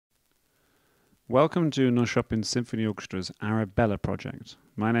Welcome to Norrköping Symphony Orchestra's Arabella project.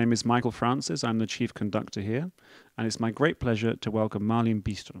 My name is Michael Francis, I'm the chief conductor here, and it's my great pleasure to welcome Malin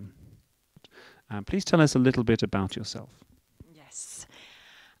Byström. Please tell us a little bit about yourself. Yes,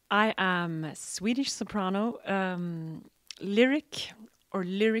 I am a Swedish soprano, lyric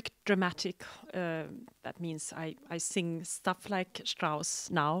dramatic. That means I sing stuff like Strauss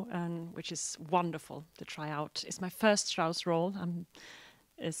now, which is wonderful to try out. It's my first Strauss role. I'm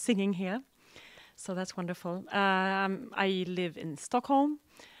singing here, so that's wonderful. I live in Stockholm.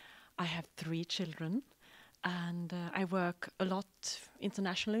 I have 3 children, and I work a lot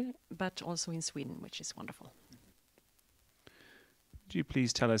internationally, but also in Sweden, which is wonderful. Would you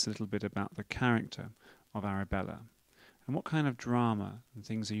please tell us a little bit about the character of Arabella? And what kind of drama and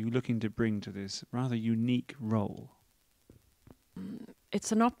things are you looking to bring to this rather unique role?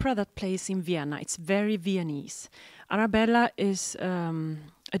 It's an opera that plays in Vienna. It's very Viennese. Arabella is a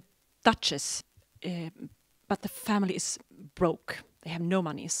duchess, but the family is broke. They have no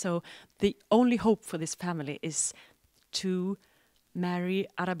money. So the only hope for this family is to marry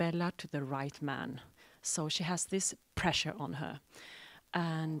Arabella to the right man. So she has this pressure on her.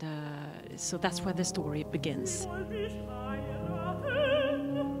 And so that's where the story begins.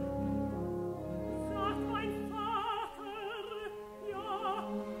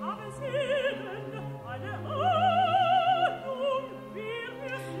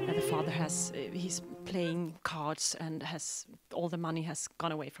 The father he's playing cards and all the money has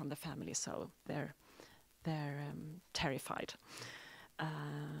gone away from the family, so they're terrified.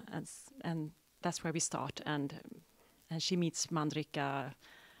 And that's where we start, and she meets Mandrika,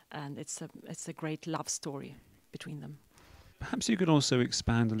 and it's a great love story between them. Perhaps you could also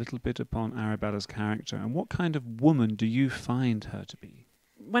expand a little bit upon Arabella's character, and what kind of woman do you find her to be?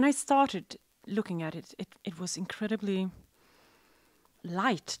 When I started looking at it, it was incredibly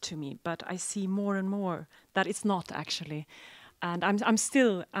light to me, but I see more and more that it's not actually. And I'm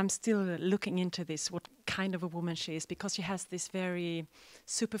still looking into this, what kind of a woman she is, because she has this very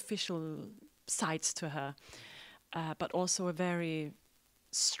superficial sides to her, but also a very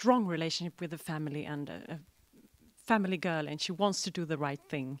strong relationship with the family, and a family girl, and she wants to do the right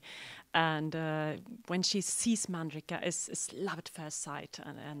thing. And when she sees Mandrika, it's love at first sight,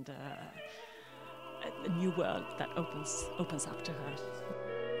 and a new world that opens up to her.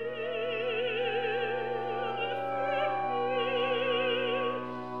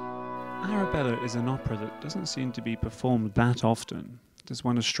 Arabella is an opera that doesn't seem to be performed that often. It is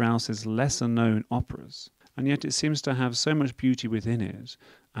one of Strauss's lesser-known operas, and yet it seems to have so much beauty within it.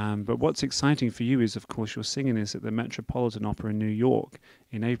 But what's exciting for you is, of course, you're singing this at the Metropolitan Opera in New York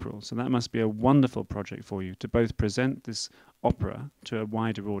in April, so that must be a wonderful project for you, to both present this opera to a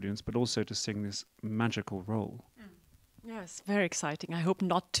wider audience, but also to sing this magical role. Yes, very exciting. I hope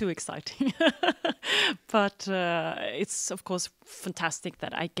not too exciting. But it's, of course, fantastic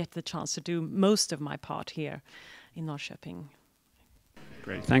that I get the chance to do most of my part here in Norrköping.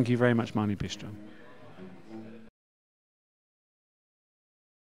 Great. Thank you very much, Malin Byström.